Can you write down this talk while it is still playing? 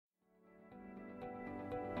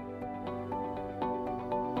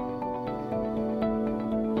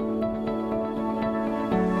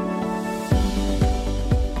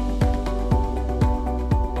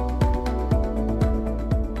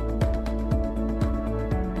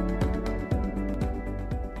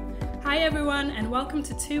Hi everyone, and welcome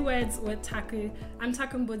to Two Words with Taku. I'm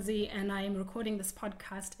Taku Mbudzi, and I am recording this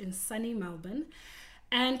podcast in sunny Melbourne.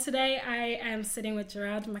 And today I am sitting with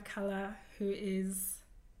Gerard McCulloch, who is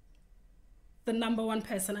the number one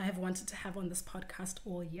person I have wanted to have on this podcast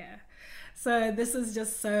all year. So this is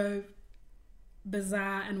just so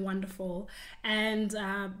bizarre and wonderful. And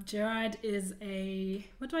Gerard is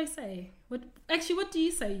what do I say? What do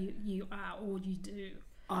you say you are or you do?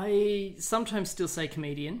 I sometimes still say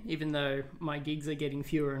comedian, even though my gigs are getting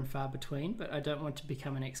fewer and far between, but I don't want to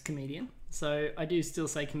become an ex-comedian. So I do still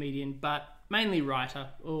say comedian, but mainly writer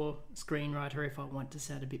or screenwriter if I want to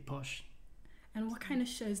sound a bit posh. And what kind of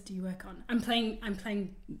shows do you work on? I'm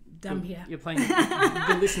playing dumb here. You're playing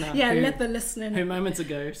the listener. Yeah, let the listener know. Who moments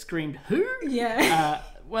ago screamed, who? Yeah.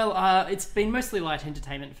 It's been mostly light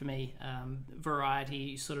entertainment for me.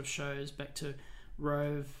 Variety sort of shows, back to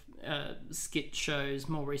Rove, skit shows,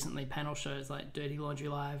 more recently panel shows like Dirty Laundry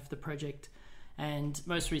Live, The Project, and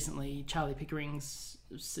most recently Charlie Pickering's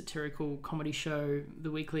satirical comedy show,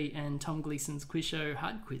 The Weekly, and Tom Gleason's quiz show,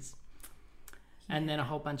 Hard Quiz. Yeah. And then a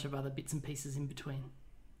whole bunch of other bits and pieces in between.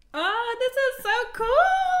 Oh, this is so cool!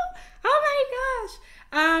 Oh my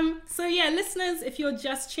gosh! So yeah, listeners, if you're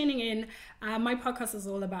just tuning in, my podcast is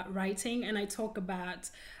all about writing, and I talk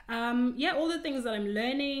about all the things that I'm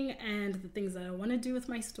learning and the things that I want to do with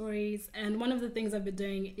my stories. And one of the things I've been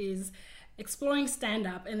doing is exploring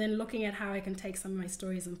stand-up and then looking at how I can take some of my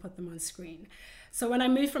stories and put them on screen. So when I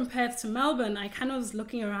moved from Perth to Melbourne, I kind of was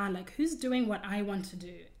looking around like, who's doing what I want to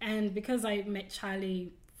do? And because I met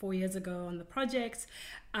Charlie 4 years ago on The Project,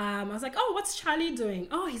 I was like, oh, what's Charlie doing?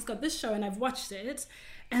 Oh, he's got this show and I've watched it.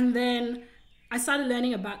 And then I started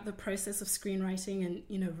learning about the process of screenwriting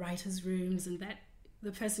and, writers' rooms, and that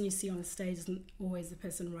the person you see on stage isn't always the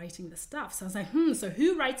person writing the stuff. So I was like, so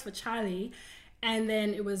who writes for Charlie? And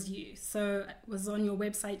then it was you. So it was on your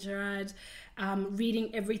website, Gerard, reading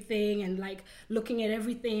everything and like looking at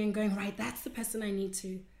everything and going, right, that's the person I need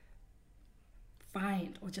to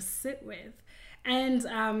find or just sit with. And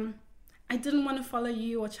I didn't want to follow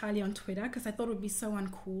you or Charlie on Twitter because I thought it would be so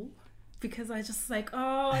uncool. Because I just like,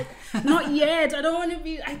 oh, not yet. I don't want to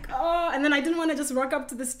be like, oh. And then I didn't want to just rock up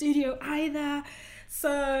to the studio either.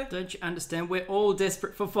 So don't you understand? We're all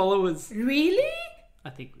desperate for followers. Really?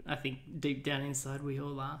 I think deep down inside we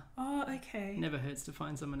all are. Oh, okay. Never hurts to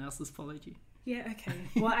find someone else has followed you. Yeah, okay.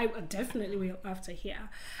 Well, I definitely will after here.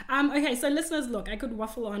 Okay, so listeners, look, I could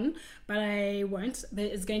waffle on, but I won't. There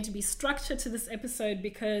is going to be structure to this episode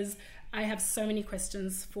because I have so many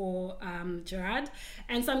questions for Gerard.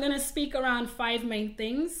 And so I'm going to speak around 5 main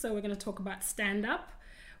things. So we're going to talk about stand-up.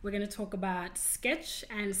 We're going to talk about sketch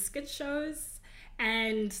and skit shows,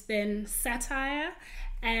 and then satire,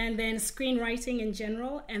 and then screenwriting in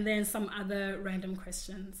general, and then some other random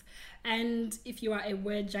questions. And if you are a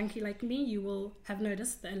word junkie like me, you will have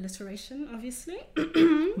noticed the alliteration, obviously.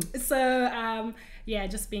 So,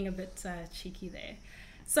 just being a bit cheeky there.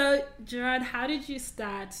 So, Gerard, how did you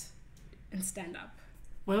start in stand-up?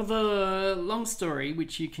 Well, the long story,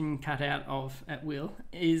 which you can cut out of at will,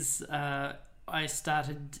 is I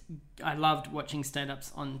loved watching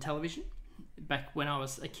stand-ups on television back when I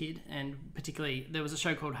was a kid, and particularly there was a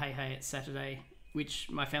show called Hey Hey It's Saturday, which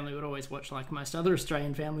my family would always watch, like most other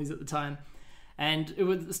Australian families at the time. And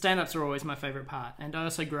the stand-ups were always my favourite part. And I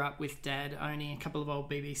also grew up with Dad owning a couple of old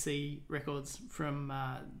BBC records from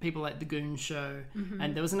people like The Goon Show. Mm-hmm.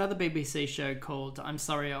 And there was another BBC show called I'm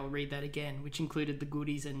Sorry, I'll Read That Again, which included The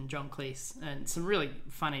Goodies and John Cleese, and some really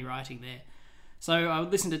funny writing there. So I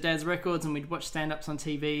would listen to Dad's records and we'd watch stand-ups on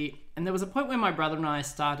TV. And there was a point where my brother and I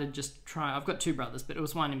started just trying... I've got 2 brothers, but it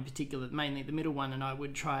was one in particular, mainly the middle one, and I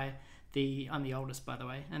would try... I'm the oldest, by the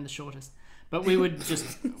way, and the shortest. But we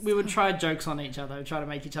would try jokes on each other, try to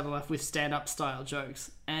make each other laugh with stand-up style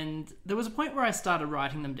jokes. And there was a point where I started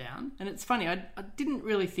writing them down. And it's funny, I didn't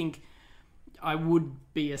really think I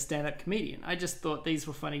would be a stand-up comedian. I just thought these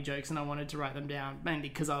were funny jokes and I wanted to write them down, mainly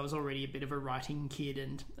because I was already a bit of a writing kid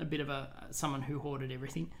and a bit of someone who hoarded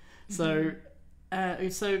everything. Mm-hmm.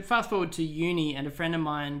 So fast forward to uni, and a friend of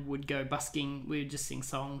mine would go busking. We would just sing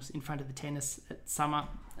songs in front of the tennis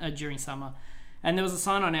during summer. And there was a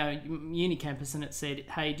sign on our uni campus and it said,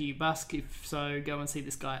 hey, do you busk? If so, go and see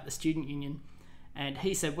this guy at the student union. And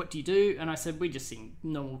he said, what do you do? And I said, we just sing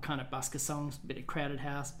normal kind of busker songs, a bit of Crowded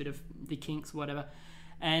House, a bit of The Kinks, whatever.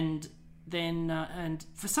 And then, and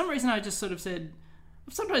for some reason I just sort of said,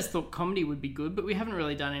 I've sometimes thought comedy would be good, but we haven't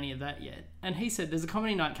really done any of that yet. And he said, there's a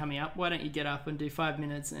comedy night coming up. Why don't you get up and do 5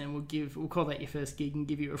 minutes and we'll call that your first gig and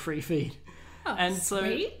give you a free feed. Oh, and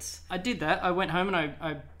sweet. So I did that. I went home and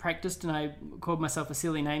I practiced and I called myself a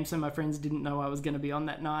silly name so my friends didn't know I was going to be on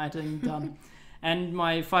that night. And And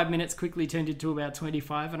my 5 minutes quickly turned into about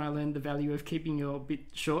 25, and I learned the value of keeping your bit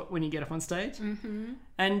short when you get up on stage. Mm-hmm.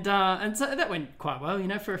 And so that went quite well,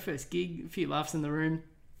 for a first gig, a few laughs in the room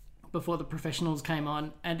before the professionals came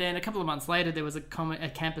on. And then a couple of months later, there was a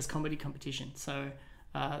campus comedy competition. So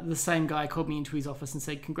the same guy called me into his office and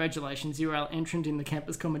said, "Congratulations, you're our entrant in the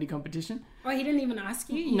campus comedy competition." Oh, he didn't even ask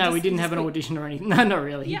you? No, we didn't have an audition or anything. No, not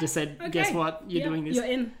really. Yeah. He just said, Okay. "Guess what? You're doing this." You're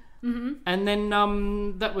in. Mm-hmm. And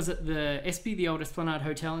then that was at the Espy, the old Esplanade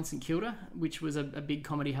Hotel in St Kilda, which was a big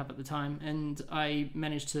comedy hub at the time. And I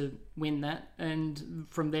managed to win that. And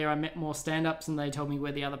from there, I met more stand-ups, and they told me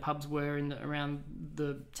where the other pubs were around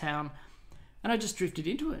the town. And I just drifted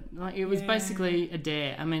into it. Like, it was basically a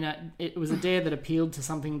dare. I mean, it was a dare that appealed to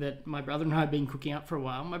something that my brother and I had been cooking up for a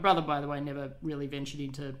while. My brother, by the way, never really ventured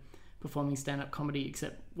into performing stand-up comedy,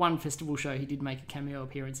 except one festival show. He did make a cameo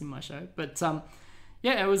appearance in my show. But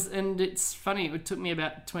it was, and it's funny, it took me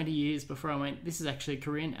about 20 years before I went, this is actually a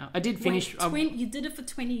career now. I did finish... you did it for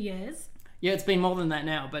 20 years? Yeah, it's been more than that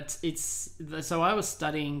now, but so I was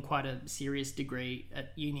studying quite a serious degree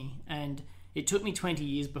at uni, and it took me 20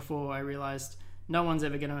 years before I realised no one's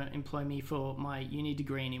ever going to employ me for my uni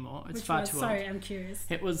degree anymore. It's far too old. Sorry, I'm curious.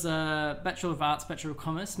 It was a Bachelor of Arts, Bachelor of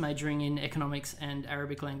Commerce, majoring in economics and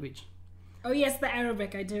Arabic language. Oh yes, the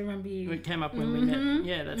Arabic, I do remember you. It came up when we met.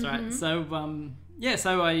 Yeah, that's right. So,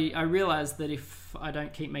 so I realised that if I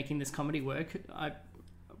don't keep making this comedy work, I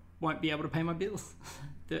won't be able to pay my bills.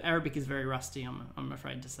 The Arabic is very rusty, I'm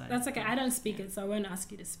afraid to say. That's okay. I don't speak it, so I won't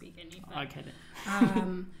ask you to speak any. Okay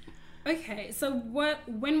then. Okay, so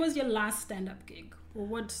when was your last stand-up gig? Or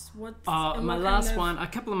what my last one, a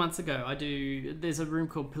couple of months ago, there's a room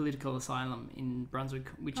called Political Asylum in Brunswick,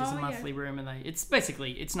 which is a monthly room, and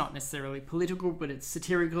it's not necessarily political, but it's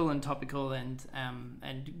satirical and topical and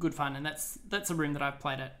good fun, and that's a room that I've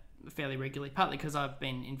played at fairly regularly, partly because I've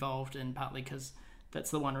been involved and partly because that's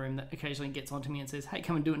the one room that occasionally gets onto me and says, "Hey,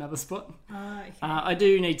 come and do another spot." Okay. I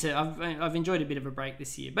do need to. I've enjoyed a bit of a break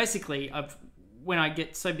this year. Basically, when I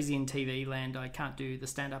get so busy in TV land, I can't do the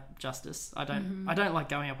stand-up justice. I don't like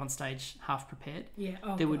going up on stage half prepared. Yeah.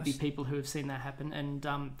 There would be people who have seen that happen, and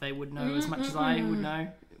they would know as much as I would know.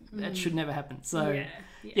 That should never happen. So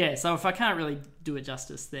so if I can't really do it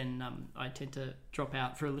justice, then I tend to drop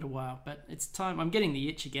out for a little while. But it's time. I'm getting the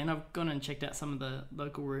itch again. I've gone and checked out some of the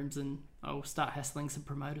local rooms, and I'll start hassling some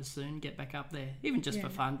promoters soon. Get back up there, even just for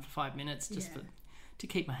fun, for 5 minutes, to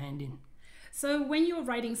keep my hand in. So when you're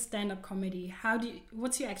writing stand-up comedy,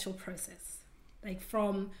 what's your actual process? Like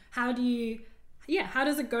how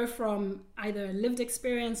does it go from either a lived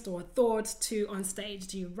experience or a thought to on stage?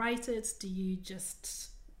 Do you write it? Do you just,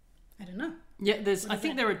 I don't know. Yeah, I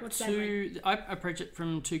think there are two, I approach it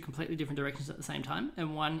from two completely different directions at the same time.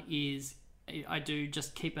 And one is I do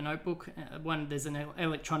just keep a notebook. There's an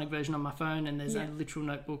electronic version on my phone, and there's a literal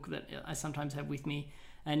notebook that I sometimes have with me.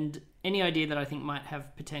 And any idea that I think might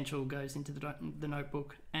have potential goes into the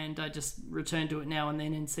notebook, and I just return to it now and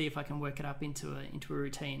then and see if I can work it up into a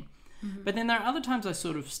routine. Mm-hmm. But then there are other times I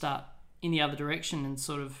sort of start in the other direction and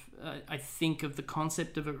sort of I think of the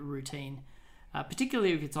concept of a routine,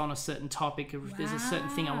 particularly if it's on a certain topic, or if there's a certain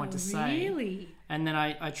thing I want to say. Really? And then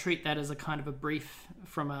I treat that as a kind of a brief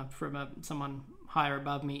from someone higher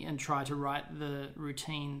above me and try to write the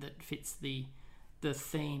routine that fits the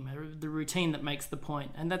theme, or the routine that makes the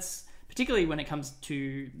point. And that's particularly when it comes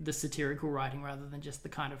to the satirical writing rather than just the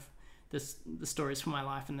kind of the stories from my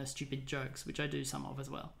life and the stupid jokes, which I do some of as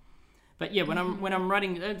well. But yeah, when I'm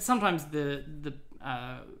writing, sometimes the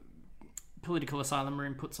Political Asylum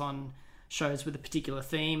room puts on shows with a particular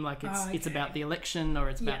theme, like it's about the election, or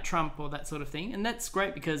it's about Trump, or that sort of thing, and that's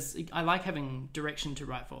great because I like having direction to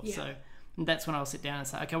write for. So that's when I'll sit down and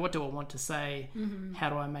say, okay, what do I want to say? Mm-hmm. How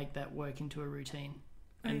do I make that work into a routine?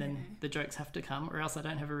 And then the jokes have to come, or else I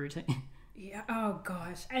don't have a routine. Yeah. Oh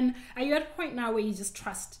gosh. And are you at a point now where you just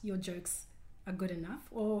trust your jokes are good enough,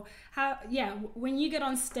 or how? Yeah. When you get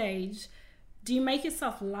on stage, do you make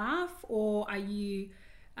yourself laugh, or are you?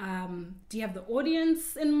 Do you have the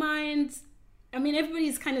audience in mind? I mean,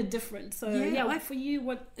 everybody's kind of different. So for you,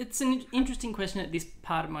 what? It's an interesting question at this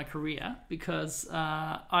part of my career, because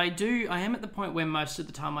I am at the point where most of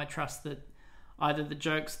the time I trust that either the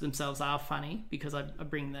jokes themselves are funny because I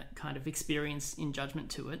bring that kind of experience in judgment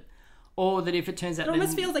to it, or that if it turns out... It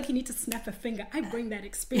almost feels like you need to snap a finger. I bring that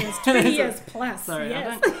experience 20 years plus. Sorry,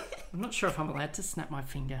 yes. I'm not sure if I'm allowed to snap my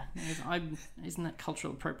finger. Isn't that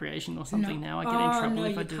cultural appropriation or something now? I get in trouble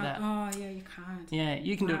if I do that. Oh, yeah, you can't. Yeah,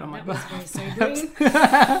 you can do it on my behalf.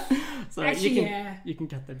 So actually, you can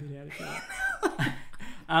cut that bit out if you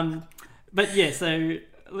like. But yeah, so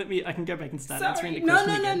I can go back and start Sorry. answering the No,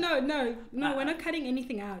 question again. No. We're not cutting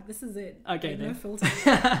anything out. This is it. Okay, no then.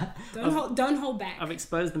 filter. Don't hold back. I've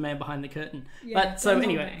exposed the man behind the curtain. Yeah, But so don't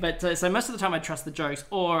hold anyway, back. so most of the time I trust the jokes,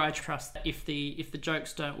 or I trust if the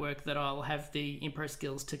jokes don't work, that I'll have the improv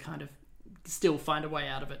skills to kind of still find a way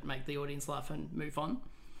out of it, make the audience laugh and move on.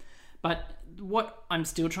 But what I'm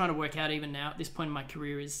still trying to work out even now at this point in my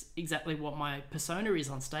career is exactly what my persona is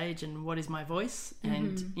on stage and what is my voice.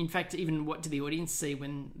 And in fact, even what do the audience see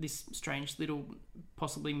when this strange little,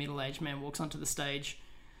 possibly middle-aged man walks onto the stage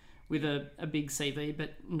with a big CV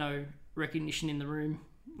but no recognition in the room.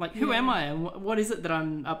 Like, who am I and what is it that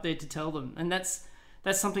I'm up there to tell them? And that's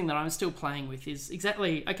something that I'm still playing with, is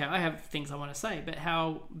exactly, okay, I have things I want to say, but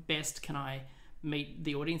how best can I meet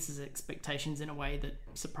the audience's expectations in a way that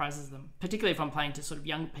surprises them, particularly if I'm playing to sort of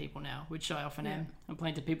young people now, which I often am. I'm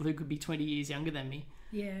playing to people who could be 20 years younger than me.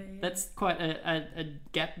 That's quite a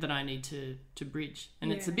gap that I need to bridge.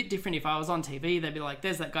 And it's a bit different if I was on TV. They'd be like,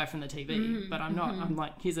 there's that guy from the TV, but I'm not. I'm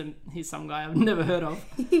like, here's some guy I've never heard of.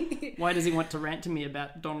 Why does he want to rant to me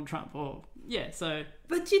about Donald Trump? Or so.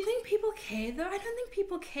 But do you think people care though? I don't think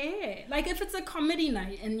people care. Like, if it's a comedy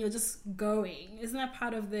night and you're just going, isn't that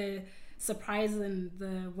part of the surprise and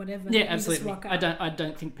the whatever? Yeah, absolutely. I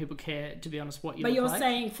don't think people care, to be honest, what you But look you're like.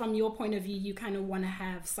 saying from your point of view, you kind of want to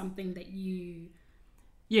have something that you...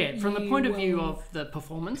 Yeah, from the point of view of the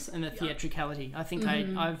performance and the theatricality, I think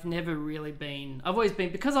I've never really been... I've always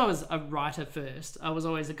been... Because I was a writer first, I was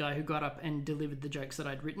always a guy who got up and delivered the jokes that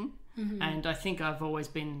I'd written. And I think I've always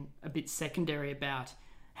been a bit secondary about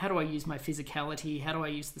how do I use my physicality, how do I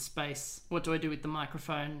use the space, what do I do with the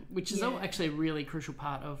microphone, which is actually a really crucial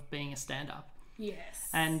part of being a stand-up. Yes.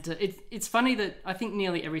 And it's funny that I think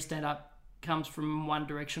nearly every stand-up comes from one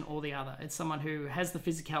direction or the other. It's someone who has the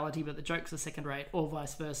physicality but the jokes are second rate, or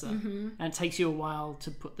vice versa. And it takes you a while to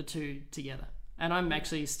put the two together. And I'm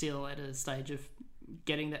actually still at a stage of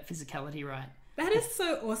getting that physicality right. That is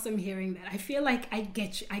so awesome hearing that. I feel like I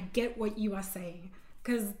get you. I get what you are saying,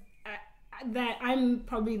 because that I'm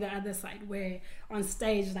probably the other side, where on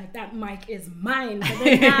stage, like, that mic is mine, but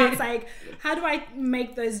then now it's like, how do I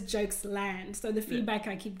make those jokes land? So the feedback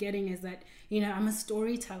I keep getting is that, I'm a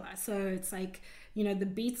storyteller, so it's like, the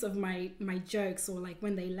beats of my jokes, or like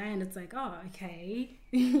when they land, it's like, oh, okay,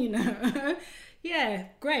 yeah,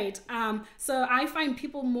 great. So I find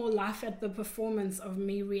people more laugh at the performance of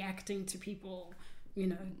me reacting to people,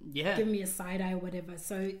 give me a side eye or whatever.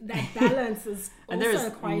 So that balance is also and there is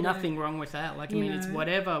quite nothing wrong with that. Like, I mean, it's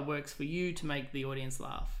whatever works for you to make the audience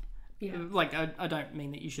laugh. Yeah. Like, I don't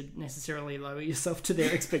mean that you should necessarily lower yourself to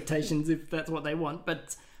their expectations if that's what they want,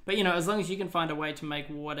 but as long as you can find a way to make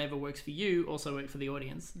whatever works for you also work for the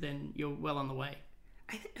audience, then you're well on the way.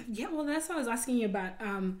 Well, that's what I was asking you about,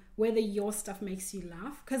 whether your stuff makes you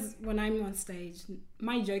laugh, because when I'm on stage,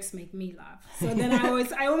 my jokes make me laugh. So then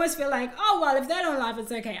I almost feel like, oh, well, if they don't laugh,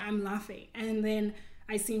 it's okay, I'm laughing. And then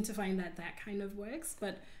I seem to find that kind of works,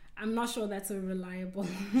 but I'm not sure that's a reliable...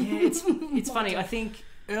 Yeah, it's funny. I think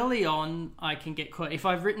early on I can get caught... If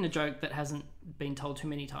I've written a joke that hasn't been told too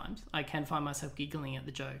many times, I can find myself giggling at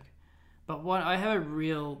the joke. But I have a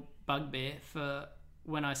real bugbear for...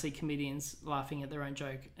 when I see comedians laughing at their own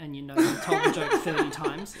joke and they've told the joke 30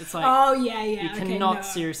 times. It's like, you cannot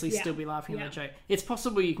seriously still be laughing at that joke. It's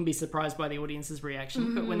possible you can be surprised by the audience's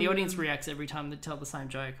reaction, but when the audience reacts every time they tell the same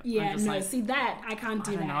joke, see that, I can't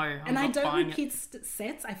do that. And I don't repeat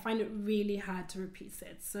sets. I find it really hard to repeat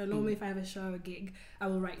sets. So normally if I have a show or a gig, I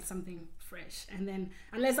will write something fresh. And then,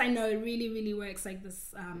 unless I know it really, really works, like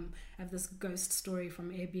this, I have this ghost story from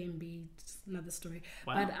Airbnb, just another story.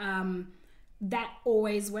 Wow. But, that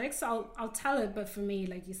always works. So I'll tell it, but for me,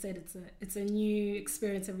 like you said, it's a new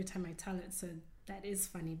experience every time I tell it. So that is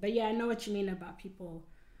funny. But yeah, I know what you mean about people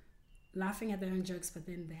laughing at their own jokes, but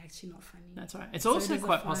then they're actually not funny. That's right. It's also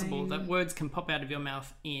quite possible that words can pop out of your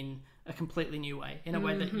mouth in a completely new way, in a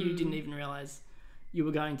way that you didn't even realize you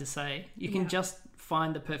were going to say. You can just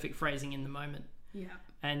find the perfect phrasing in the moment. Yeah.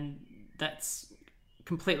 And that's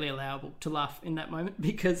completely allowable to laugh in that moment,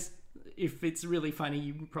 because if it's really funny,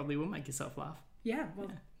 you probably will make yourself laugh. Yeah,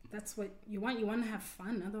 well, that's what you want. You want to have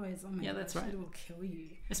fun. Otherwise, oh my gosh, that's right. It will kill you.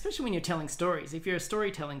 Especially when you're telling stories. If you're a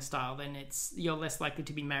storytelling style, then you're less likely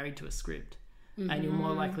to be married to a script. And you're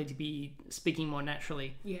more likely to be speaking more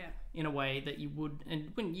naturally in a way that you would.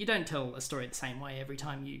 And when you don't tell a story the same way every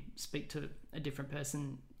time you speak to a different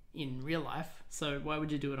person in real life. So why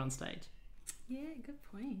would you do it on stage? Yeah, good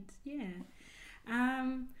point. Yeah.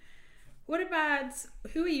 What about,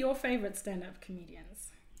 who are your favorite stand-up comedians?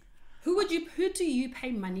 Who do you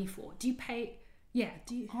pay money for? Do you pay... Yeah.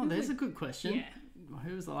 There's a good question. Yeah.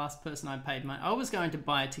 who was the last person I paid money? I was going to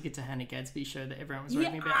buy a ticket to Hannah Gadsby's show that everyone was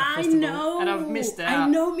raving about at the festival. know. And I've missed out. I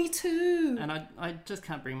know, me too. And I just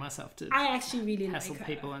can't bring myself to I actually really hassle like her.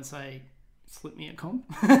 people and say, slip me a comp.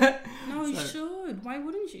 No, you should. Why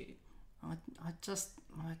wouldn't you?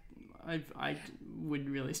 I would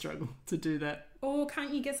really struggle to do that. Or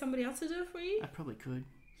can't you get somebody else to do it for you? I probably could.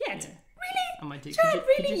 Yeah. Really? On my dick. Gerard,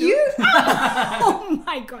 really? You? Oh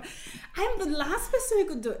my God. I'm the last person who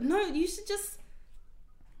could do it. No, you should just...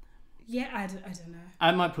 Yeah, I don't know.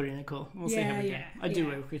 I might put in a call. We'll see how we go. I do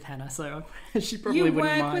work with Hannah, so she probably wouldn't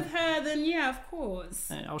mind. You work with her, then yeah, of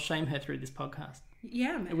course. I'll shame her through this podcast.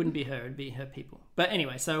 Yeah, man. It wouldn't be her, it'd be her people. But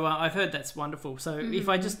anyway, so I've heard that's wonderful. So if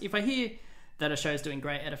I hear that a show's doing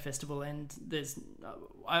great at a festival and there's...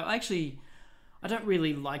 I don't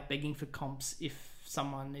really like begging for comps if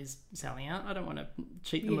someone is selling out. I don't want to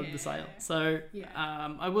cheat them of the sale. So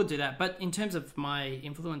I will do that. But in terms of my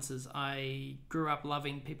influences, I grew up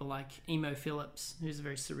loving people like Emo Phillips, who's a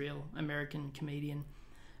very surreal American comedian.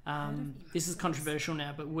 This is controversial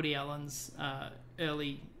now, but Woody Allen's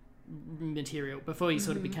early material, before he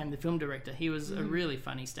sort of became the film director, he was a really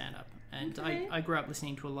funny stand-up. And I grew up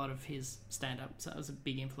listening to a lot of his stand-up, so that was a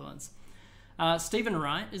big influence. Stephen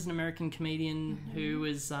Wright is an American comedian who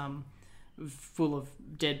is... full of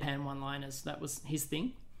deadpan one-liners. That was his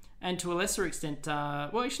thing. And to a lesser extent,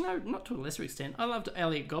 not to a lesser extent, I loved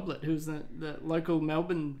Elliot Goblet, who's the local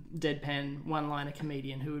Melbourne deadpan one-liner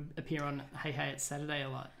comedian who would appear on Hey Hey It's Saturday a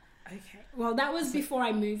lot. Okay. Well, that was before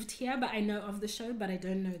I moved here, but I know of the show, but I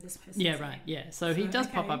don't know this person. Yeah, right. Yeah. So he does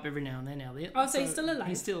pop up every now and then, Elliot. Oh, so he's still alive?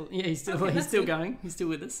 He's still going. He's still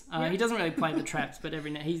with us. He doesn't really play the traps, but every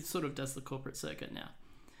now he sort of does the corporate circuit now.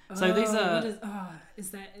 So these are... Is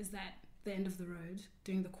that the end of the road,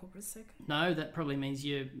 doing the corporate circuit? No, that probably means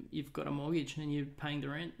you've got a mortgage and you're paying the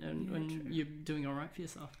rent and you're doing all right for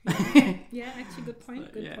yourself. Yeah, actually, good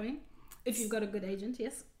point. Good point. If you've got a good agent,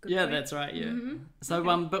 yes. Good yeah, point. That's right. Yeah. Mm-hmm. So,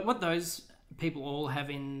 but what those people all have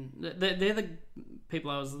they're the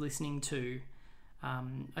people I was listening to.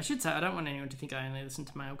 I should say, I don't want anyone to think I only listen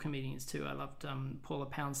to male comedians too. I loved Paula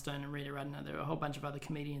Poundstone and Rita Rudner. There were a whole bunch of other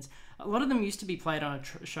comedians. A lot of them used to be played on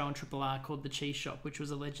a show on Triple R called The Cheese Shop, which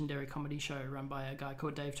was a legendary comedy show run by a guy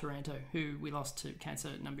called Dave Taranto, who we lost to cancer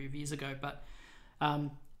a number of years ago. But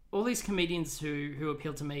all these comedians who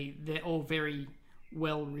appeal to me, they're all very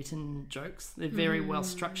well-written jokes. They're very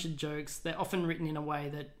well-structured jokes. They're often written in a way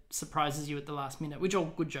that surprises you at the last minute, which all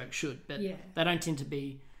good jokes should, but they don't tend to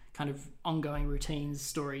be kind of ongoing routines,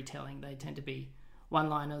 storytelling. They tend to be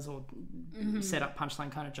one-liners or set-up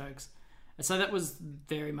punchline kind of jokes. And so that was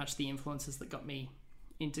very much the influences that got me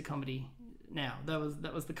into comedy now.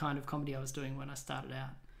 That was the kind of comedy I was doing when I started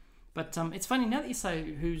out. But it's funny, now that you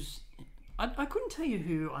say who's... I couldn't tell you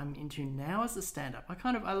who I'm into now as a stand-up.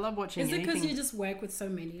 I love watching anything. Is it because you just work with so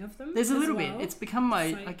many of them? There's a little bit. It's become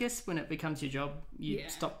my... I guess when it becomes your job, you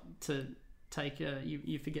stop to take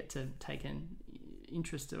you forget to take an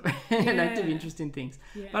interest or an active interest in things.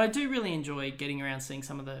 Yeah. But I do really enjoy getting around, seeing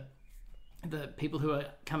some of the people who are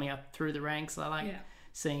coming up through the ranks. I like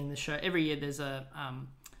seeing the show. Every year there's an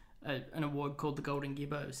award called the Golden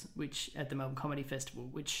Gibbos, which at the Melbourne Comedy Festival,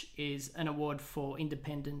 which is an award for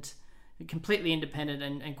completely independent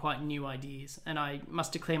and quite new ideas. And I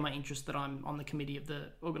must declare my interest that I'm on the committee of the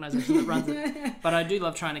organisation that runs it. But I do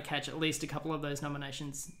love trying to catch at least a couple of those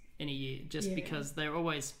nominations in a year, just because they're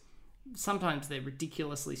always... Sometimes they're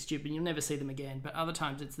ridiculously stupid. You'll never see them again. But other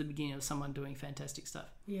times it's the beginning of someone doing fantastic stuff.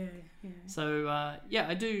 Yeah. So, I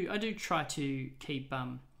do try to keep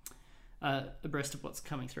abreast of what's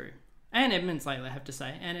coming through. Anne Edmonds lately, I have to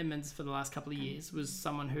say. Anne Edmonds, for the last couple of years, was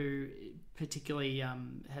someone who particularly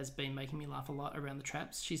has been making me laugh a lot around the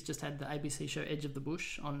traps. She's just had the ABC show Edge of the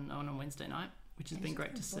Bush on a Wednesday night, which has been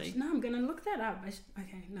great to see. No, I'm going to look that up.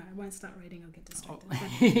 Okay, no, I won't start reading. I'll get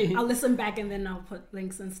distracted. I'll listen back and then I'll put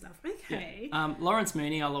links and stuff. Okay. Yeah. Lawrence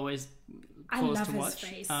Mooney, I'll always pause to watch.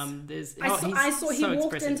 His face. I saw he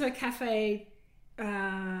walked into a cafe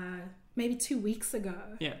maybe 2 weeks ago.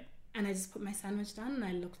 Yeah. And I just put my sandwich down and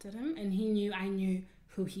I looked at him and I knew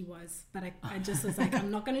who he was. But I just was like, I'm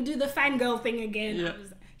not going to do the fangirl thing again. Yeah.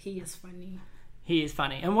 He is funny. He is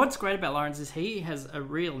funny. And what's great about Lawrence is he has a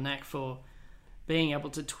real knack for being able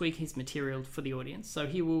to tweak his material for the audience. So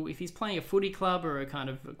he will, if he's playing a footy club or a kind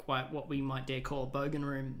of quite what we might dare call a bogan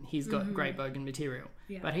room, he's got great bogan material.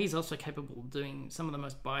 Yeah. But he's also capable of doing some of the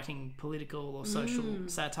most biting political or social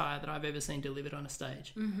satire that I've ever seen delivered on a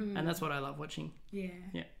stage. And that's what I love watching. Yeah.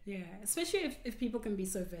 Especially if people can be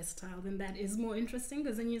so versatile, then that is more interesting,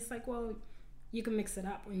 because then you're just like, well, you can mix it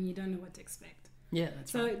up when you don't know what to expect. Yeah,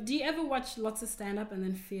 that's right. So do you ever watch lots of stand-up and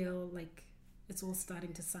then feel like it's all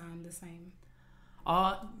starting to sound the same?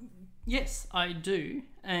 Yes, I do,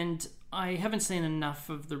 and I haven't seen enough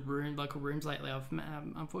of the local rooms lately.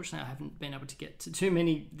 Unfortunately, I haven't been able to get to too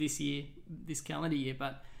many this calendar year,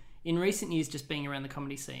 but in recent years, just being around the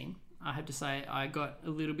comedy scene, I have to say I got a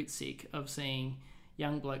little bit sick of seeing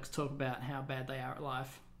young blokes talk about how bad they are at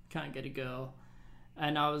life, can't get a girl,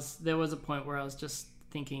 and there was a point where I was just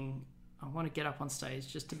thinking, I want to get up on stage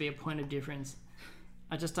just to be a point of difference.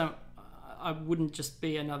 I wouldn't just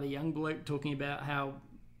be another young bloke talking about how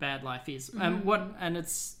bad life is. And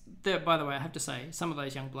it's there, by the way, I have to say, some of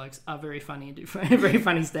those young blokes are very funny and do very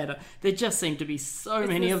funny stand-up. There just seem to be so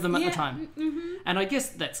many of them at the time. And I guess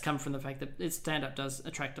that's come from the fact that stand-up does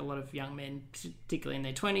attract a lot of young men, particularly in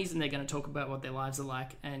their 20s, and they're going to talk about what their lives are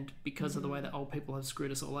like, and because of the way that old people have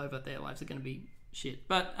screwed us all over, their lives are going to be shit.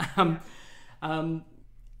 But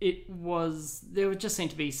there just seemed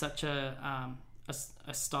to be such a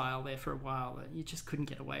style there for a while that you just couldn't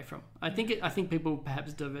get away from. I think people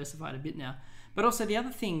perhaps diversified a bit now. But also the other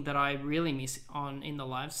thing that I really miss in the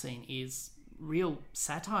live scene is real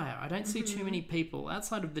satire. I don't see too many people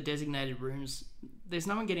outside of the designated rooms. There's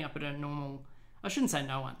no one getting up at a normal... I shouldn't say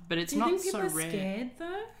no one, but it's not so rare. Do you think people are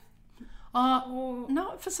scared though?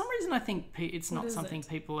 No, for some reason I think it's not something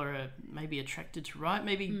people are maybe attracted to write.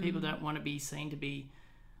 Maybe people don't want to be seen to be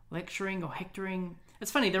lecturing or hectoring. It's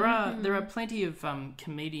funny, there are plenty of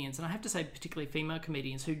comedians, and I have to say particularly female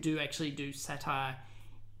comedians, who do actually do satire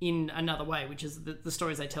in another way, which is the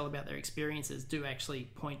stories they tell about their experiences do actually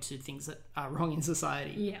point to things that are wrong in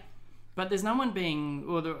society. Yeah. But there's no one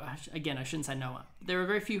again, I shouldn't say no one. There are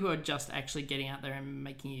very few who are just actually getting out there and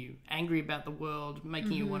making you angry about the world,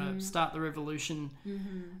 making you want to start the revolution.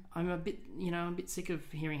 I'm a bit sick of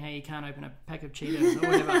hearing how you can't open a pack of Cheetos or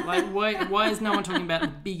whatever. Like, why is no one talking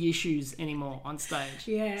about big issues anymore on stage?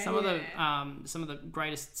 Yeah. Some of the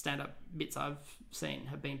greatest stand-up bits I've seen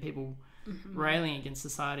have been people railing against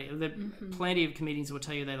society. There are plenty of comedians who will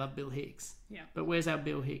tell you they love Bill Hicks. Yeah. But where's our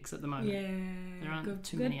Bill Hicks at the moment? Yeah. There aren't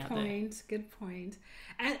too many out there. Good point.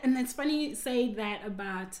 And it's funny you say that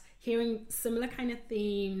about hearing similar kind of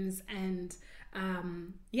themes and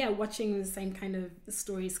watching the same kind of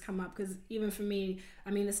stories come up, because even for me,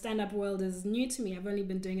 I mean, the stand-up world is new to me. I've only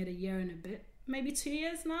been doing it a year and a bit, maybe 2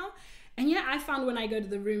 years now. And yeah, I found when I go to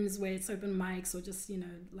the rooms where it's open mics or just,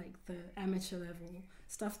 like the amateur level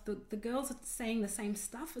stuff, the girls are saying the same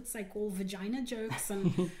stuff. It's like all vagina jokes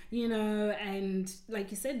and, and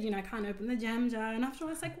like you said, I can't open the jam jar. And after I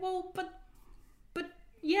was like, well, but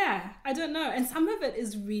yeah, I don't know. And some of it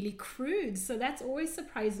is really crude. So that's always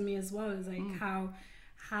surprised me as well, is like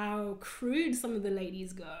how crude some of the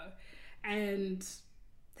ladies go. And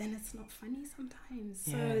then it's not funny sometimes.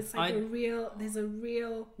 So it's like there's a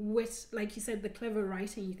real wit, like you said, the clever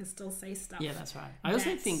writing, you can still say stuff. Yeah, that's right. I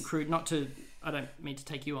also think crude, I don't mean to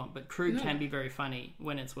take you on, but crude can be very funny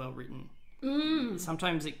when it's well written.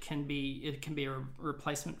 Sometimes it can be a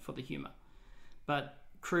replacement for the humour, but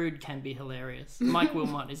crude can be hilarious. Mike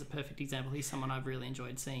Wilmot is a perfect example. He's someone I've really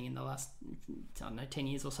enjoyed seeing in the last, 10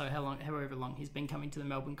 years or so, however long he's been coming to the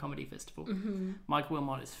Melbourne Comedy Festival. Mike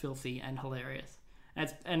Wilmot is filthy and hilarious.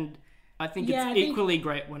 And I think it's equally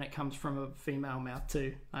great when it comes from a female mouth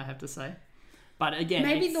too, I have to say. But again,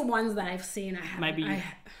 maybe the ones that I've seen, I haven't.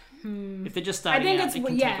 If they're just starting out, it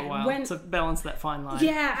can take a while to balance that fine line.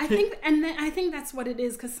 Yeah, I think, and then I think that's what it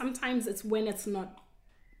is, because sometimes it's when it's not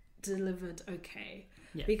delivered okay.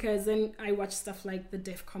 Yeah. Because then I watch stuff like the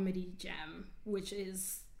Def Comedy Jam, which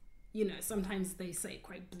is, sometimes they say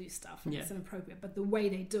quite blue stuff and it's inappropriate, but the way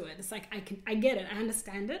they do it, it's like I get it, I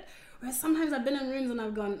understand it. Whereas sometimes I've been in rooms and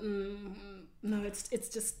I've gone, no, it's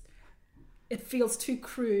just, it feels too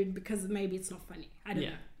crude because maybe it's not funny. I don't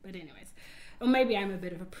know. But anyways, or maybe I'm a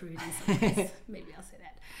bit of a prude in some ways. Maybe I'll say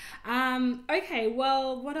that. Okay,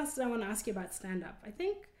 well, what else do I want to ask you about stand-up? I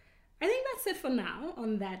think that's it for now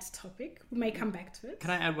on that topic. We may come back to it. Can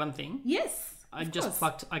I add one thing? Yes. I just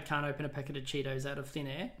plucked, I can't open a packet of Cheetos out of thin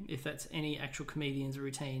air. If that's any actual comedian's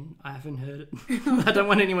routine, I haven't heard it. I don't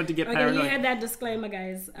want anyone to get paranoid. Okay, you heard that disclaimer,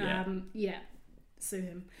 guys. Sue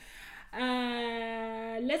him.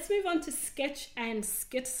 Let's move on to sketch and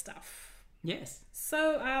skit stuff. Yes.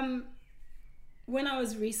 So, when I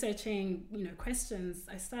was researching, questions,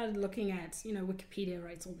 I started looking at, Wikipedia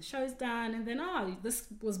writes all the shows down, and then, this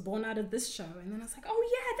was born out of this show. And then I was like, oh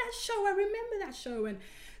yeah, that show, I remember that show. And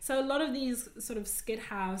so a lot of these sort of Skit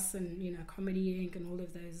House and, Comedy Inc. and all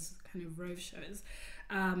of those kind of rove shows,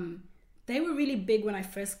 they were really big when I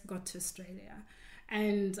first got to Australia.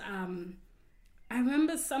 And I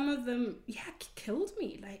remember some of them, killed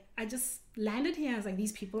me. Like, I just landed here, I was like,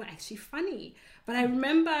 these people are actually funny. But I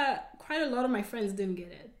remember quite a lot of my friends didn't get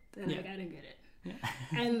it. They're like, I didn't get it.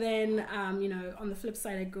 And then, on the flip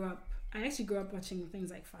side, I actually grew up watching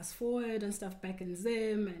things like Fast Forward and stuff back in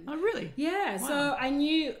Zim. And Oh, really? yeah, Wow. so I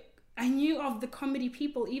knew of the comedy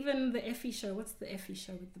people, even the Effie show. What's the Effie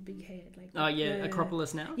show with the big head? Like, Oh, yeah,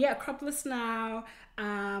 Acropolis Now? Yeah, Acropolis Now.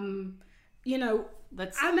 I'm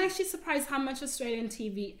actually surprised how much Australian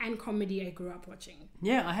TV and comedy I grew up watching.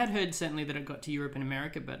 Yeah, I had heard certainly that it got to Europe and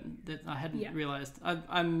America, but that I hadn't realised.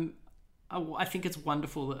 I think it's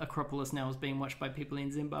wonderful that Acropolis Now is being watched by people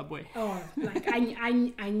in Zimbabwe. Oh, like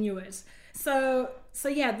I knew it. So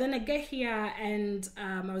yeah, then I get here and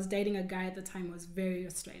I was dating a guy at the time who was very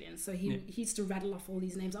Australian. So he used to rattle off all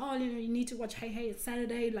these names. Oh, you need to watch Hey Hey, it's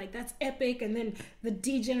Saturday. Like, that's epic. And then the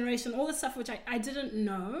D Generation, all the stuff which I didn't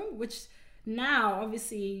know, which now,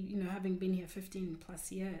 obviously, having been here 15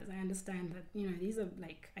 plus years, I understand that, these are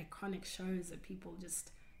like iconic shows that people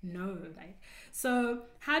just know. Like, so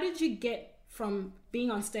how did you get from being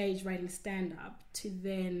on stage writing stand-up to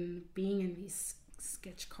then being in these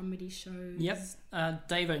sketch comedy shows? Yep.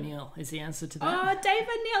 Dave O'Neill is the answer to that. Oh, Dave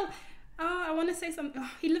O'Neill. Oh, I want to say something.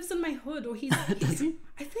 Oh, he lives in my hood, or Does he?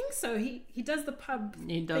 I think so. He does the pub.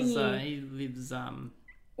 He does. Thingy. He lives.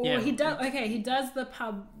 Or he does. Okay, he does the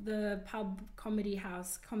pub comedy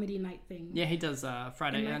house comedy night thing. Yeah, he does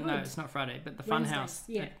Friday. In my No, hood. it's not Friday, but the Fun House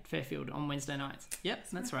yeah. at Fairfield on Wednesday nights. Yep,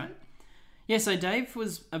 that's right. Yeah, so Dave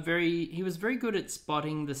was very good at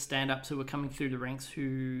spotting the stand-ups who were coming through the ranks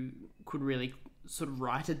who could really sort of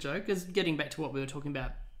write a joke. As getting back to what we were talking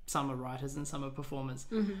about, some are writers and some are performers.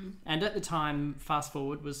 Mm-hmm. And at the time, Fast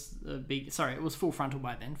Forward was it was Full Frontal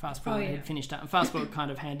by then. Fast Forward had finished up, and Fast Forward kind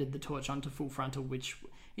of handed the torch on to Full Frontal,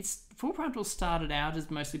 Full Frontal started out as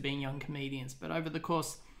mostly being young comedians, but over the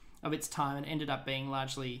course of its time, it ended up being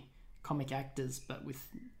largely comic actors, but with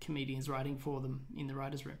comedians writing for them in the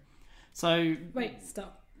writer's room. So wait,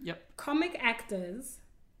 stop. Yep. Comic actors.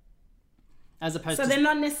 As opposed so to... they're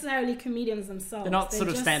not necessarily comedians themselves. They're not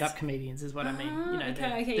just stand-up comedians, is what I mean.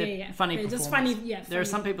 They're funny performers. Just funny, funny. There are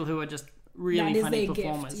some people who are just really funny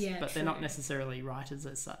performers, but true. they're not necessarily writers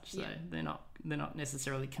as such. So they're not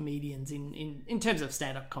necessarily comedians in terms of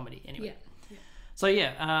stand-up comedy anyway.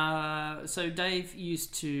 Yeah. So Dave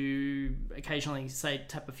used to occasionally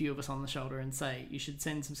tap a few of us on the shoulder and say, you should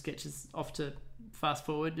send some sketches off to Fast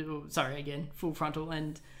Forward, Full Frontal,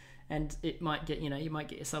 and it might get, you might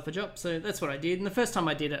get yourself a job. So that's what I did. And the first time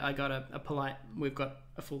I did it, I got a polite, we've got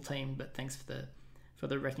a full team, but thanks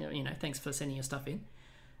thanks for sending your stuff in.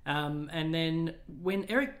 And then when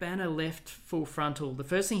Eric Banner left Full Frontal, the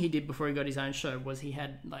first thing he did before he got his own show was he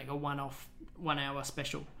had like a one-off 1 hour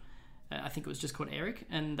special. I think it was just called Eric,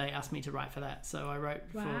 and they asked me to write for that. So I wrote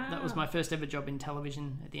that was my first ever job in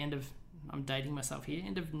television at the end of, I'm dating myself here,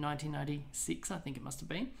 end of 1996, I think it must have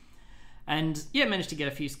been. And managed to get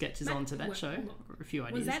a few sketches onto that show, or a few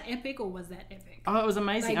ideas. Was that epic or was that epic? Oh, it was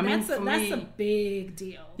amazing. Like, that's a big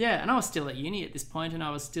deal. Yeah, and I was still at uni at this point, and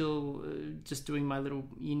I was still just doing my little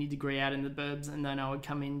uni degree out in the burbs, and then I would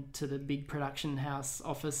come into the big production house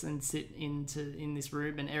office and sit in this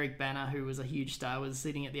room, and Eric Banner, who was a huge star, was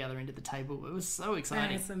sitting at the other end of the table. It was so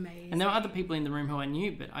exciting. That's amazing. And there were other people in the room who I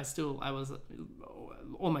knew, but I was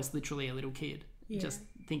almost literally a little kid, just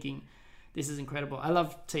thinking, this is incredible. I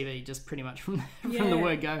love TV just pretty much from the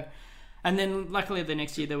word go. And then luckily the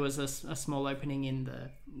next year there was a small opening in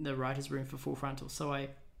the writer's room for Full Frontal. So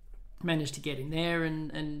I managed to get in there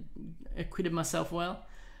and acquitted myself well.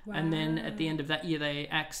 Wow. And then at the end of that year they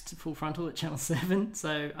axed Full Frontal at Channel 7.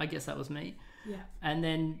 So I guess that was me. Yeah. And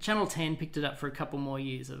then Channel 10 picked it up for a couple more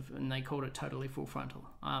years and they called it Totally Full Frontal.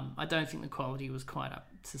 I don't think the quality was quite up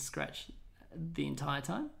to scratch the entire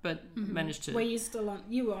time, but managed to... Were you still on...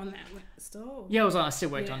 You were on that still? Yeah, I still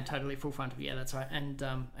worked on Totally Full Frontal. Yeah, that's right.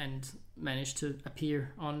 And managed to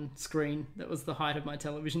appear on screen. That was the height of my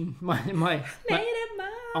television, my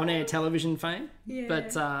on-air television fame. Yeah.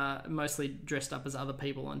 But mostly dressed up as other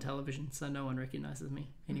people on television, so no one recognises me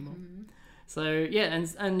anymore. Mm-hmm. So, yeah,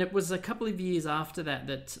 and it was a couple of years after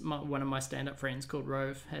that one of my stand-up friends called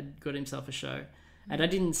Rove had got himself a show. And I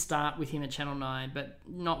didn't start with him at Channel 9, but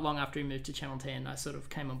not long after he moved to Channel 10, I sort of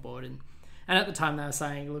came on board. And at the time they were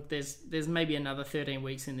saying, look, there's maybe another 13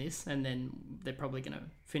 weeks in this, and then they're probably going to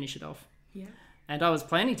finish it off. Yeah. And I was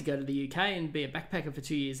planning to go to the UK and be a backpacker for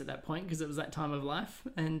 2 years at that point, because it was that time of life.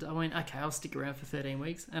 And I went, okay, I'll stick around for 13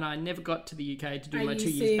 weeks. And I never got to the UK to do my 2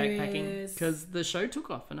 years backpacking, because the show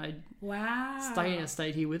took off, and I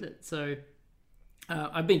stayed here with it. So...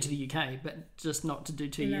 I've been to the UK, but just not to do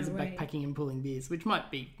 2 years of backpacking and pulling beers, which might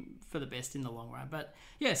be for the best in the long run. But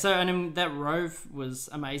yeah, so and then that Rove was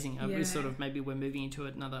amazing. It was sort of, maybe we're moving into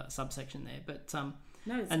another subsection there, but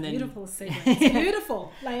No, it's And then- beautiful segment. It's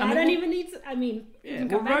beautiful. Like, I don't even need to, I mean, you Yeah, can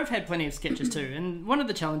well, come back. Rove had plenty of sketches too, and one of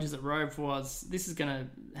the challenges at Rove was, this is going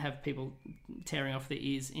to have people tearing off their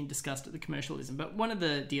ears in disgust at the commercialism, but one of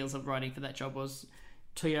the deals of writing for that job was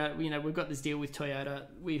Toyota. You know, we've got this deal with Toyota.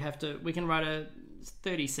 We can write a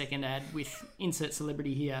 30-second ad with insert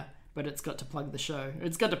celebrity here, but it's got to plug the show.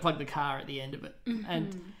 It's got to plug the car at the end of it,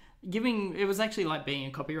 and it was actually like being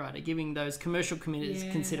a copywriter, giving those commercial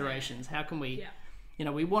considerations. How can we? Yeah. You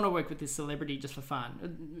know, we want to work with this celebrity just for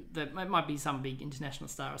fun. That might be some big international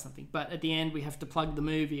star or something. But at the end, we have to plug the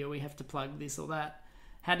movie or we have to plug this or that.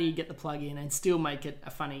 How do you get the plug in and still make it a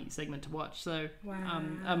funny segment to watch? So, Wow.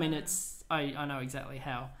 I mean, I know exactly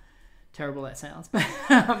how terrible that sounds, but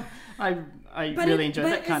I really enjoy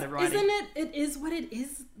that kind of writing. Isn't it? It is what it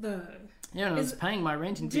is, though. Yeah, and I was paying my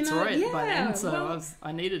rent in Do you know- Victoria by yeah, then, so well-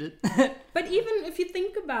 I needed it. But even if you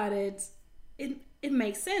think about it, it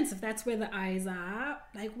makes sense if that's where the eyes are.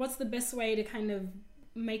 Like, what's the best way to kind of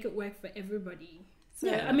make it work for everybody? So,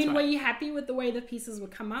 Yeah, I mean, that's were right. you happy with the way the pieces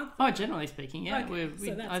would come out? Oh, generally speaking, yeah. Okay,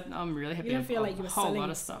 so that's- I'm really happy You don't with feel like you were a whole selling lot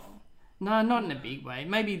of it, stuff. so- No, not in a big way.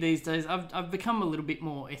 Maybe these days I've become a little bit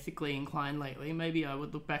more ethically inclined lately. Maybe I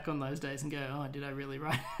would look back on those days and go, oh, did I really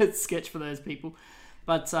write a sketch for those people?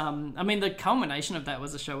 But I mean, the culmination of that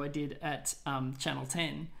was a show I did at Channel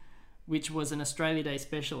 10, which was an Australia Day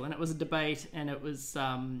special, and it was a debate, and it was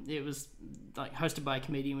like hosted by a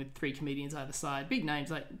comedian with 3 comedians either side, big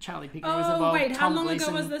names like Charlie Pickering was Oh, involved. wait, how Tom long Gleeson.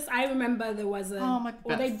 ago was this? I remember there was a...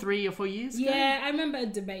 About 3 or 4 years ago. Yeah, I remember a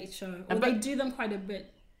debate show. Or they do them quite a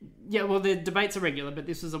bit. Yeah, well, the debates are regular, but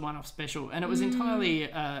this was a one-off special, and it was entirely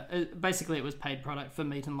basically it was paid product for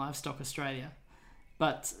Meat and Livestock Australia.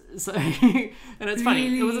 But so, and it's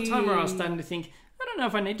funny. It was a time where I was starting to think, I don't know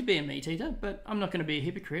if I need to be a meat eater, but I'm not going to be a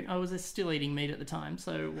hypocrite. I was still eating meat at the time,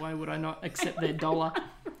 so why would I not accept their dollar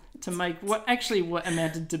to make what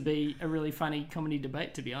amounted to be a really funny comedy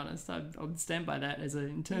debate? To be honest, I'd stand by that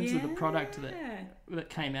in terms of the product that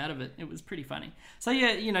came out of it. It was pretty funny. So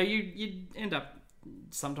yeah, you know, you end up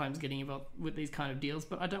sometimes getting involved with these kind of deals,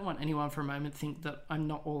 but I don't want anyone for a moment to think that I'm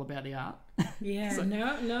not all about the art. Yeah, So-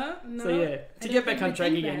 no. So yeah, to get back on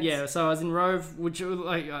track again, that. yeah. So I was in Rove, which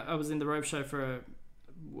I was in the Rove show for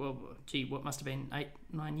what must have been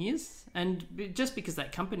 8-9 years, and just because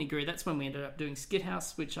that company grew, that's when we ended up doing Skit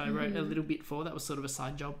House, which I wrote a little bit for. That was sort of a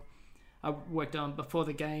side job. I worked on Before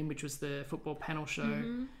the Game, which was the football panel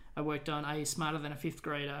show. I worked on Are You Smarter Than a Fifth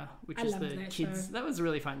Grader, which I is loved the that kids. show. That was a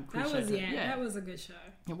really fun quiz That show. was that was a good show.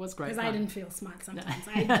 It was great. Because I fun. didn't feel smart sometimes.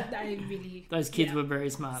 I really... Those kids yeah. were very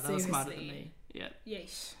smart. They were smarter than Seriously. me. Yeah.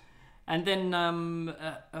 Yeesh. And then,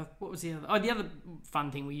 what was the other? Oh, the other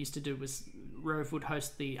fun thing we used to do was Rove would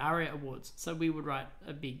host the ARIA Awards. So we would write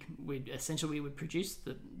we would produce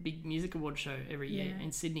the big music award show every year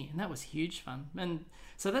in Sydney, and that was huge fun. And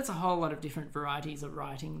so that's a whole lot of different varieties of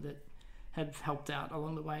writing that have helped out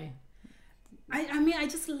along the way. I mean, I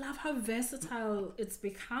just love how versatile it's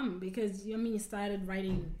become, because, I mean, you started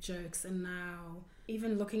writing jokes, and now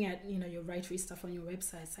even looking at, you know, your writery stuff on your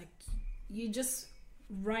website, it's like you just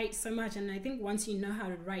write so much. And I think once you know how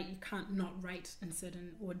to write, you can't not write in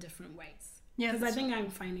certain or different ways. Yeah, Because I think I'm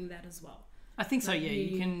finding that as well. I think so. Like Yeah,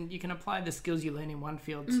 you can apply the skills you learn in one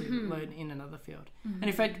field to learn in another field. And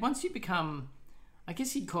in fact, once you become, I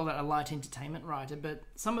guess you'd call that a light entertainment writer, but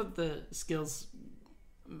some of the skills,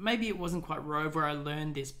 maybe it wasn't quite Rove where I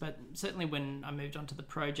learned this, but certainly when I moved on to the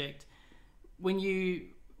project,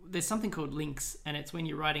 there's something called links, and it's when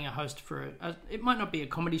you're writing a host for it might not be a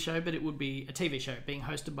comedy show, but it would be a TV show being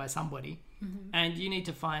hosted by somebody, and you need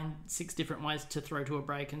to find 6 different ways to throw to a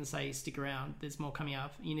break and say, stick around, there's more coming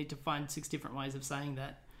up. You need to find 6 different ways of saying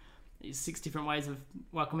that. 6 different ways of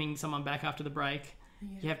welcoming someone back after the break.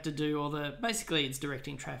 You have to do basically it's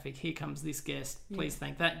directing traffic. Here comes this guest, please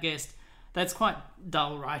thank that guest. That's quite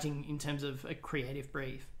dull writing in terms of a creative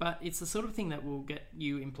brief, but it's the sort of thing that will get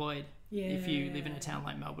you employed if you live in a town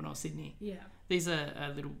like Melbourne or Sydney. Yeah. These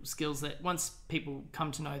are little skills that once people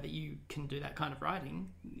come to know that you can do that kind of writing,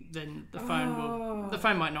 then the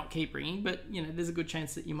phone might not keep ringing, but you know, there's a good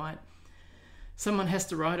chance that someone has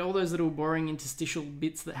to write all those little boring interstitial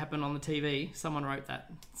bits that happen on the TV. Someone wrote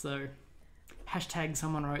that. So hashtag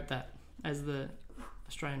someone wrote that, as the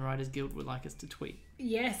Australian Writers Guild would like us to tweet.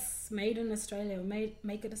 Yes, made in Australia.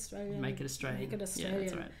 Make it Australian. Make it Australian. Make it Australian. Yeah,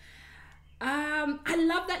 that's right. I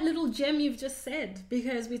love that little gem you've just said,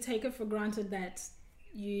 because we take it for granted that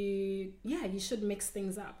you should mix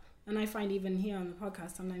things up. And I find even here on the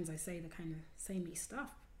podcast, sometimes I say the kind of samey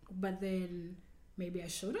stuff, but then maybe I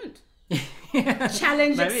shouldn't.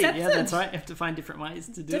 Challenge accepted. Yeah, that's right. You have to find different ways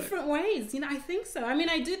to do different ways. I think so. I mean,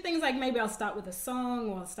 I do things like maybe I'll start with a song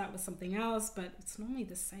or I'll start with something else, but it's normally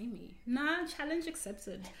the samey. Nah, challenge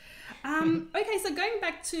accepted. Okay, so going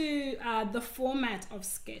back to the format of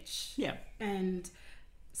sketch and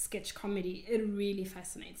sketch comedy, it really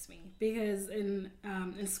fascinates me because in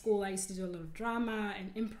school I used to do a lot of drama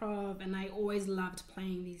and improv, and I always loved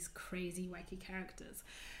playing these crazy, wacky characters.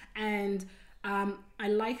 And I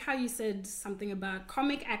like how you said something about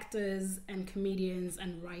comic actors and comedians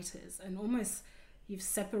and writers, and almost you've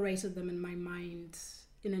separated them in my mind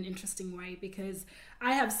in an interesting way, because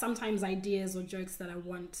I have sometimes ideas or jokes that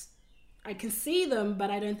I can see them,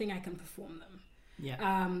 but I don't think I can perform them.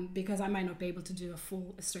 Yeah. Because I might not be able to do a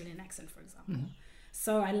full Australian accent, for example. Mm-hmm.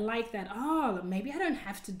 So I like that. Oh, maybe I don't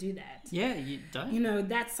have to do that. Yeah, you don't.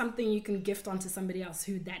 That's something you can gift onto somebody else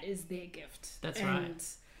who that is their gift. That's right.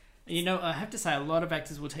 I have to say, a lot of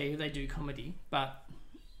actors will tell you they do comedy, but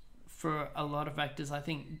for a lot of actors, I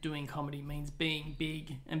think doing comedy means being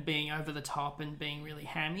big and being over the top and being really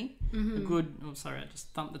hammy. Mm-hmm. Sorry, I just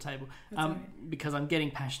thumped the table. Because I'm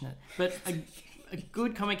getting passionate. But a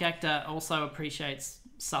good comic actor also appreciates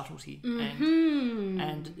subtlety,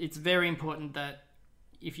 and it's very important that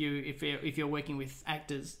if you're working with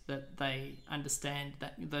actors, that they understand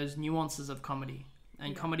that those nuances of comedy.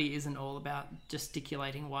 And comedy isn't all about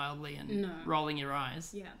gesticulating wildly and rolling your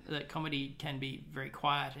eyes. Yeah. That comedy can be very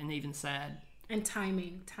quiet and even sad. And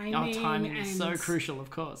timing. Timing is so crucial, of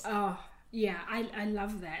course. Oh, yeah. I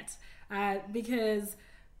love that. Because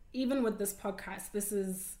even with this podcast, this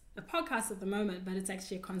is a podcast at the moment, but it's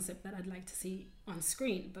actually a concept that I'd like to see on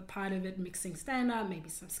screen. But part of it mixing stand-up, maybe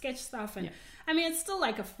some sketch stuff. And I mean, it's still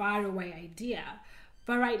like a far away idea.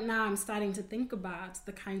 But right now I'm starting to think about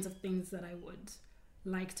the kinds of things that I would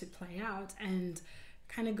like to play out, and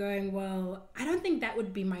kind of going, well, I don't think that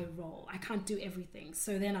would be my role. I can't do everything.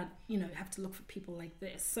 So then I'd, have to look for people like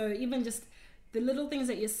this. So even just the little things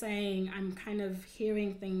that you're saying, I'm kind of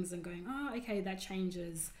hearing things and going, oh, okay, that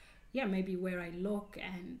changes. Yeah, maybe where I look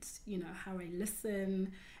and, how I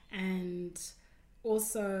listen, and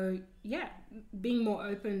also, being more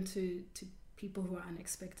open to people who are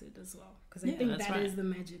unexpected as well. Because I think that is the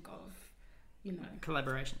magic of,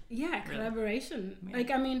 collaboration. Yeah, collaboration. Really.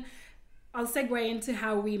 Like, I mean, I'll segue into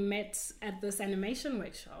how we met at this animation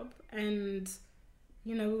workshop, and,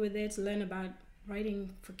 we were there to learn about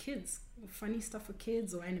writing for kids, funny stuff for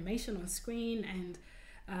kids, or animation on screen,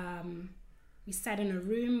 and we sat in a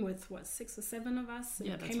room with 6 or 7 of us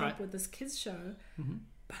and came up with this kids show. Mm-hmm.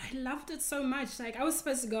 But I loved it so much. Like, I was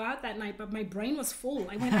supposed to go out that night, but my brain was full.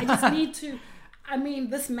 I went, I just need to,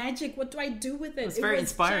 this magic, what do I do with it? It was very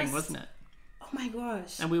inspiring, wasn't it? Oh my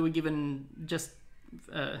gosh. And we were given, just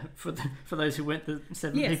for those who weren't the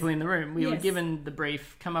 7 people in the room, we were given the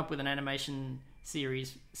brief, come up with an animation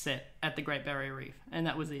series set at the Great Barrier Reef. And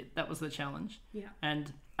that was it. That was the challenge. Yeah.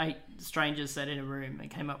 And 8 strangers sat in a room and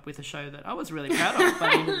came up with a show that I was really proud of by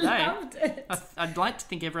the end of the day. Loved it. I'd like to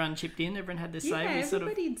think everyone chipped in, everyone had their say.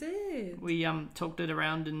 Everybody did. We talked it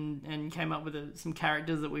around and came up with some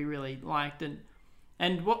characters that we really liked.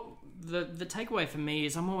 And what the takeaway for me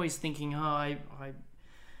is, I'm always thinking, I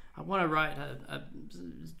want to write a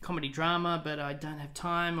comedy drama, but I don't have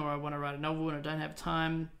time, or I want to write a novel and I don't have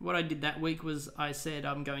time. What I did that week was I said,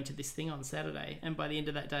 I'm going to this thing on Saturday, and by the end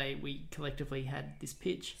of that day we collectively had this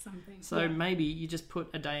pitch. Maybe you just put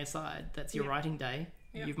a day aside, that's your writing day.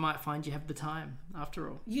 You might find you have the time after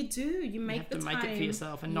all. You do. You have to make it for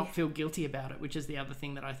yourself and not feel guilty about it, which is the other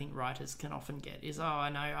thing that I think writers can often get is, I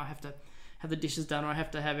know I have to have the dishes done, or I have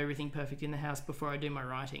to have everything perfect in the house before I do my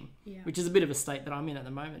writing, which is a bit of a state that I'm in at the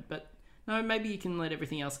moment. But no, maybe you can let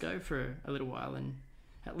everything else go for a little while, and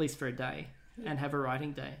at least for a day, and have a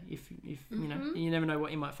writing day. If you never know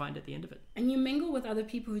what you might find at the end of it. And you mingle with other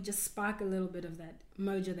people who just spark a little bit of that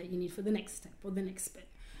mojo that you need for the next step or the next bit.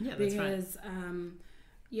 Yeah, that's right.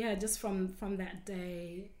 Because just from that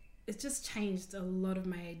day, it just changed a lot of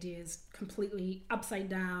my ideas completely upside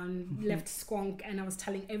down, left squonk, and I was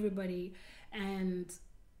telling everybody. And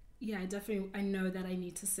I know that I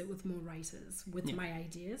need to sit with more writers with my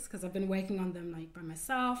ideas, because I've been working on them like by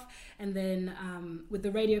myself. And then with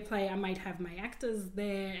the radio play, I might have my actors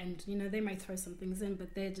there, and they might throw some things in,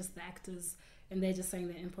 but they're just the actors and they're just saying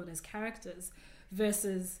their input as characters,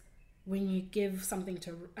 versus when you give something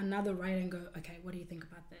to another writer and go, okay, what do you think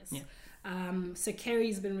about this? So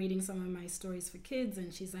Kerry's been reading some of my stories for kids,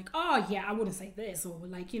 and she's like, oh yeah, I wouldn't say this, or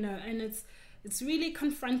like, and it's really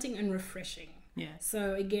confronting and refreshing. Yeah.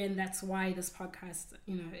 So again, that's why this podcast,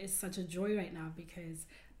 is such a joy right now, because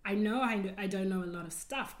I know I don't know a lot of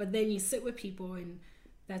stuff, but then you sit with people and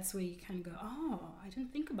that's where you can go, oh, I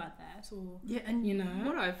didn't think about that. Or, yeah, and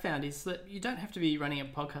what I've found is that you don't have to be running a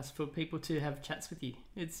podcast for people to have chats with you.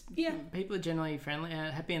 People are generally friendly,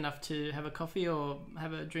 happy enough to have a coffee or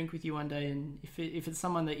have a drink with you one day, and if it's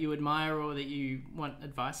someone that you admire or that you want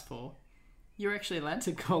advice for, you're actually allowed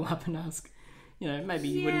to call up and ask. Maybe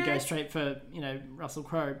you wouldn't go straight for, Russell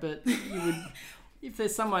Crowe, but you would, if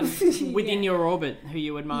there's someone within your orbit who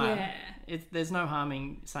you admire, there's no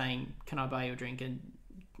harming saying, can I buy you a drink, and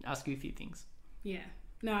ask you a few things. Yeah.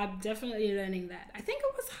 No, I'm definitely learning that. I think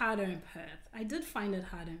it was harder in Perth. I did find it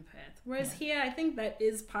harder in Perth. Whereas here, I think that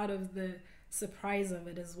is part of the surprise of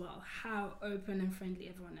it as well, how open and friendly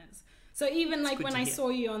everyone is. So even like when I saw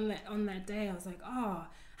you on that day, I was like, oh,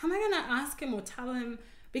 how am I going to ask him or tell him?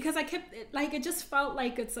 Because I kept, it just felt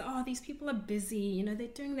like it's, oh, these people are busy, they're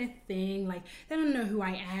doing their thing, like, they don't know who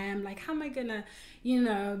I am, like, how am I gonna,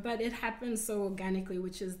 but it happens so organically,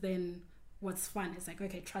 which is then what's fun. It's like,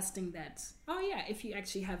 okay, trusting that, oh yeah, if you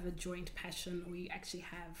actually have a joint passion or you actually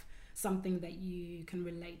have something that you can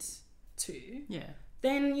relate to,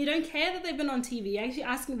 then you don't care that they've been on TV. You're actually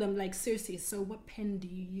asking them, like, seriously, so what pen do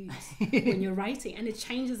you use when you're writing? And it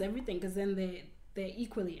changes everything, because then they're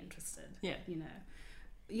equally interested,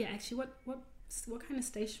 Yeah, actually, what kind of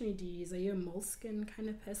stationery do you use? Are you a moleskin kind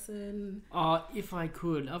of person? Oh, if I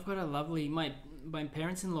could. I've got a lovely... My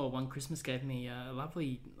parents-in-law one Christmas gave me a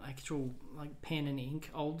lovely actual pen and ink,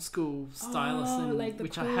 old school stylus,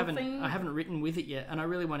 which I haven't written with it yet, and I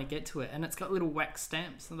really want to get to it. And it's got little wax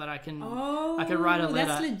stamps so that I can write a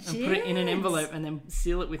letter and put it in an envelope and then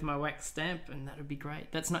seal it with my wax stamp, and that would be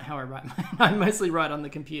great. That's not how I write mine. I mostly write on the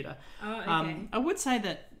computer. Oh, okay. I would say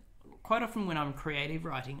that quite often when I'm creative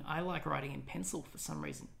writing, I like writing in pencil for some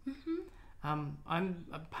reason. Mm-hmm. I'm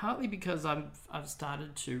partly because I've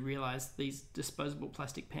started to realise these disposable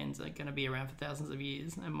plastic pens are going to be around for thousands of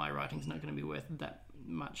years, and my writing's not going to be worth that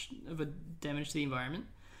much of a damage to the environment.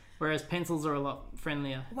 Whereas pencils are a lot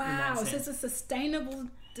friendlier. Wow, in that sense. So it's a sustainable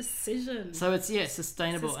decision. So it's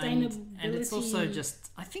sustainable, and it's also just,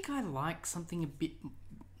 I think I like something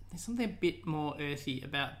a bit more earthy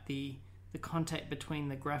about the contact between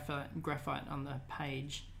the graphite on the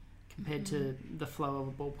page compared to the flow of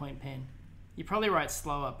a ballpoint pen. You probably write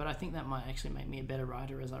slower, but I think that might actually make me a better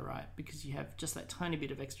writer as I write, because you have just that tiny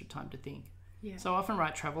bit of extra time to think. Yeah. So I often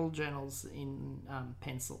write travel journals in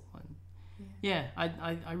pencil. And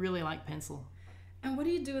I really like pencil. And what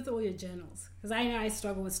do you do with all your journals? Because I know I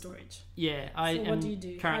struggle with storage. Yeah, I am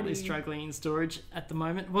currently struggling in storage at the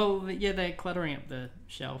moment. Well, yeah, they're cluttering up the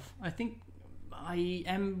shelf. I think I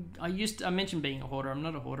mentioned being a hoarder. I'm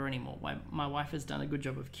not a hoarder anymore. My wife has done a good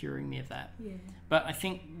job of curing me of that. Yeah. But I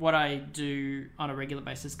think what I do on a regular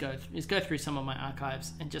basis is go through some of my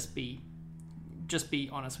archives and just be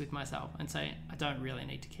honest with myself and say, I don't really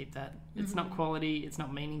need to keep that. It's not quality. It's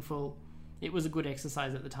not meaningful. It was a good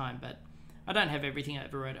exercise at the time, but I don't have everything I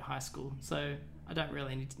ever wrote at high school, so I don't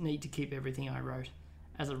really need to keep everything I wrote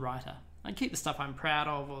as a writer. I keep the stuff I'm proud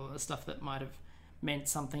of, or the stuff that might have meant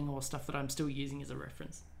something, or stuff that I'm still using as a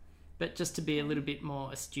reference, but just to be a little bit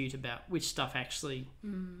more astute about which stuff actually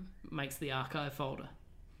makes the archive folder.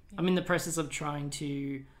 Yeah. I'm in the process of trying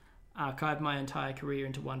to archive my entire career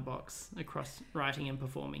into one box across writing and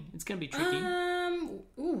performing. It's going to be tricky.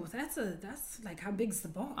 That's like, how big's the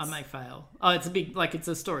box? I may fail. Oh, it's a big, it's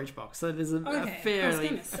a storage box, so there's a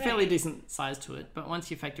fairly decent size to it. But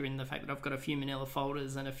once you factor in the fact that I've got a few manila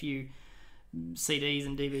folders and a few CDs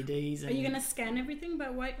and DVDs. Are you going to scan everything?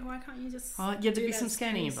 But why can't you just there'd be some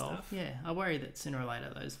scanning involved. Stuff? Yeah, I worry that sooner or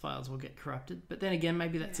later those files will get corrupted. But then again,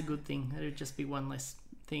 maybe that's a good thing. It'd just be one less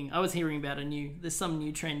thing. I was hearing about there's some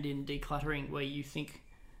new trend in decluttering where you think,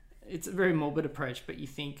 it's a very morbid approach, but you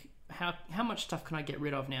think, how much stuff can I get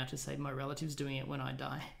rid of now to save my relatives doing it when I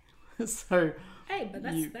die? So hey, but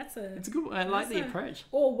it's a good. I like the approach.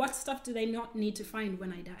 Or what stuff do they not need to find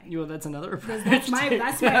when I die? Well, that's another approach. That's my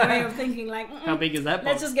way of thinking. Like, how big is that box?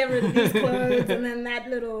 Let's just get rid of these clothes and then that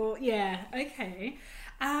little. Yeah, okay.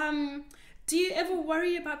 Do you ever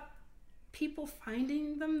worry about people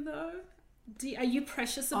finding them though? Are you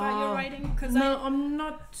precious about your writing? I'm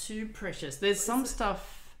not too precious. There's some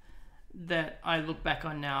stuff that I look back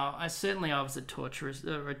on now. I was a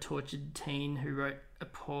tortured teen who wrote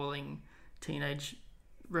appalling teenage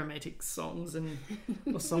romantic songs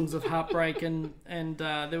or songs of heartbreak, and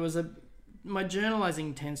there was my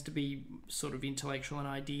journalising tends to be sort of intellectual and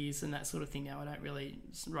ideas and that sort of thing now. I don't really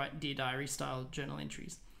write Dear Diary style journal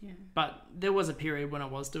entries. Yeah. But there was a period when I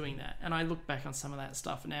was doing that, and I look back on some of that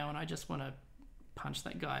stuff now and I just want to punch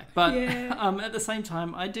that guy. But at the same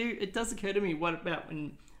time, it does occur to me, what about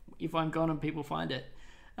if I'm gone and people find it?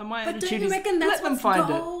 And my But don't attitude you is reckon that's let them what's find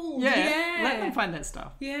gold? it. Yeah, Yeah. let them find that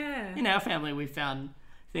stuff. Yeah. In our family, we found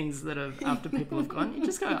things that are after people have gone. You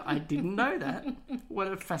just go, I didn't know that. What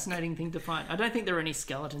a fascinating thing to find. I don't think there are any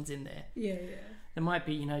skeletons in there. Yeah. There might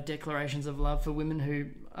be, declarations of love for women who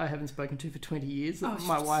I haven't spoken to for 20 years that Oh,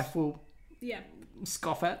 my wife will Yeah.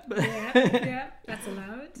 scoff at. Yeah. That's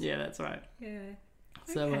allowed. Yeah, that's right. Yeah.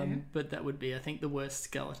 So, Okay. but that would be, I think, the worst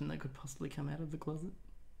skeleton that could possibly come out of the closet.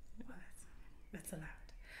 Well, that's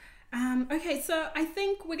allowed. Okay, so I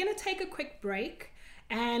think we're going to take a quick break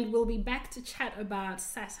and we'll be back to chat about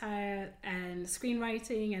satire and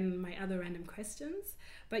screenwriting and my other random questions.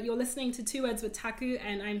 But you're listening to Two Words with Taku,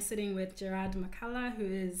 and I'm sitting with Gerard McCulloch, who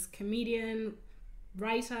is comedian,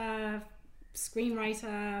 writer,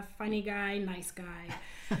 screenwriter, funny guy, nice guy.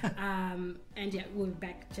 And yeah, we'll be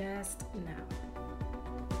back just now.